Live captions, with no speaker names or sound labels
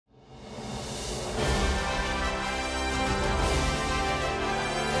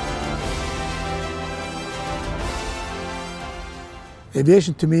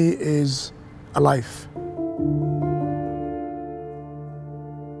Aviation to me is a life.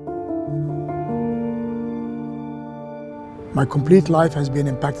 My complete life has been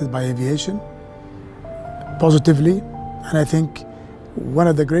impacted by aviation, positively, and I think one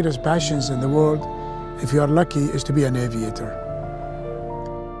of the greatest passions in the world, if you are lucky, is to be an aviator.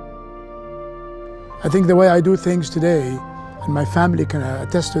 I think the way I do things today, and my family can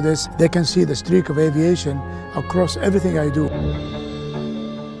attest to this, they can see the streak of aviation across everything I do.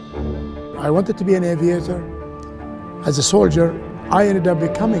 I wanted to be an aviator. As a soldier, I ended up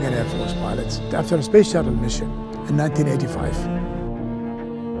becoming an Air Force pilot after a space shuttle mission in 1985.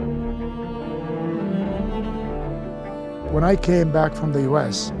 When I came back from the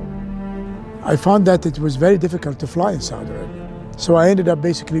US, I found that it was very difficult to fly in Saudi Arabia. So I ended up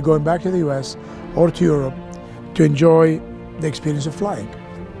basically going back to the US or to Europe to enjoy the experience of flying.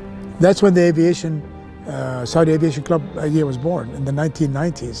 That's when the aviation, Saudi Aviation Club idea was born in the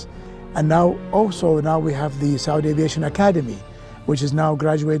 1990s. And now we have the Saudi Aviation Academy, which is now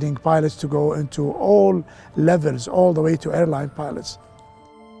graduating pilots to go into all levels, all the way to airline pilots.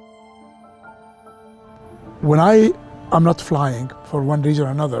 When I am not flying for one reason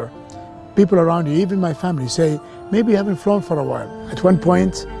or another, people around you, even my family, say, maybe you haven't flown for a while. At one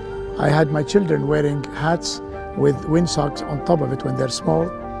point, I had my children wearing hats with windsocks on top of it when they're small.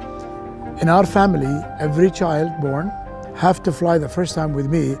 In our family, every child born have to fly the first time with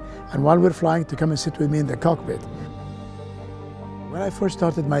me, and while we're flying, to come and sit with me in the cockpit. When I first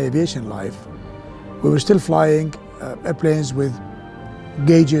started my aviation life, we were still flying airplanes with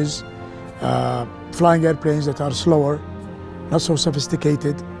gauges, flying airplanes that are slower, not so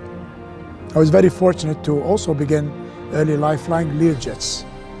sophisticated. I was very fortunate to also begin early life flying Learjets.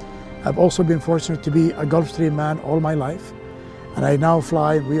 I've also been fortunate to be a Gulfstream man all my life, and I now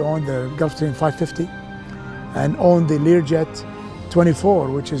fly, we own the Gulfstream 550 and own the Learjet 24,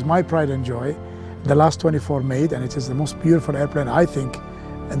 which is my pride and joy, the last 24 made, and it is the most beautiful airplane, I think,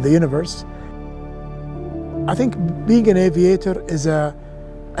 in the universe. I think being an aviator is a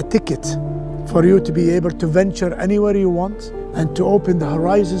ticket for you to be able to venture anywhere you want and to open the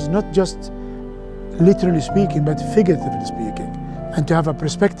horizons, not just literally speaking, but figuratively speaking, and to have a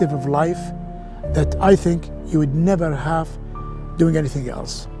perspective of life that I think you would never have doing anything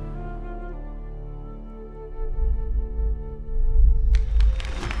else.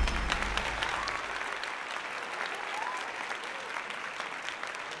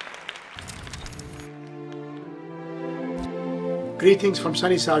 Greetings from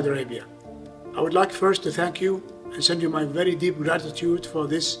sunny Saudi Arabia. I would like first to thank you and send you my very deep gratitude for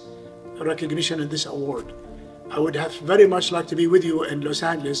this recognition and this award. I would have very much liked to be with you in Los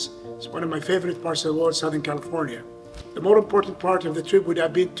Angeles. It's one of my favorite parts of the world, Southern California. The more important part of the trip would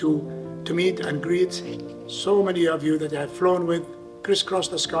have been to meet and greet so many of you that I have flown with,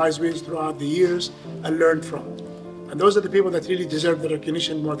 crisscrossed the skies with throughout the years and learned from. And those are the people that really deserve the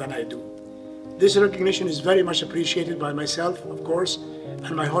recognition more than I do. This recognition is very much appreciated by myself, of course,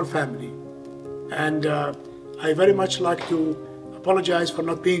 and my whole family. And I very much like to apologize for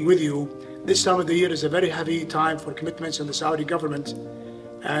not being with you. This time of the year is a very heavy time for commitments in the Saudi government.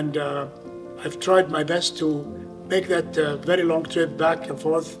 And I've tried my best to make that very long trip back and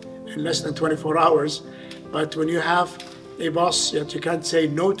forth in less than 24 hours. But when you have a boss that you can't say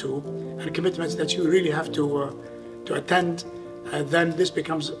no to, and commitments that you really have to attend, then this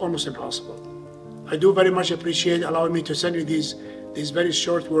becomes almost impossible. I do very much appreciate allowing me to send you these very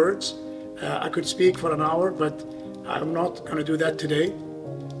short words. I could speak for an hour, but I'm not going to do that today.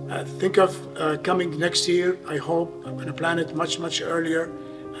 Think of coming next year. I hope I'm going to plan it much, much earlier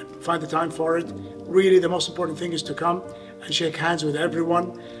and find the time for it. Really, the most important thing is to come and shake hands with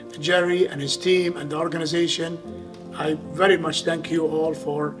everyone, Jerry and his team and the organization. I very much thank you all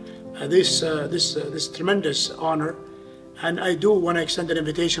for this tremendous honor. And I do want to extend an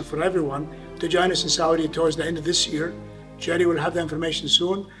invitation for everyone to join us in Saudi towards the end of this year. Jerry will have the information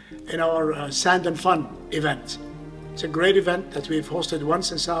soon in our Sand and Fun event. It's a great event that we've hosted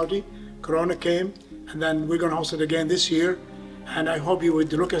once in Saudi. Corona came, and then we're going to host it again this year. And I hope you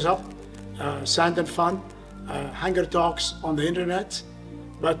would look us up, Sand and Fun, hangar talks on the internet.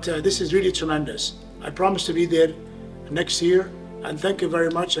 But this is really tremendous. I promise to be there next year. And thank you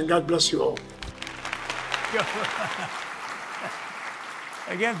very much, and God bless you all.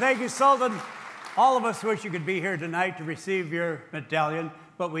 Again, thank you, Sultan. All of us wish you could be here tonight to receive your medallion,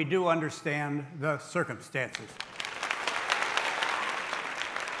 but we do understand the circumstances.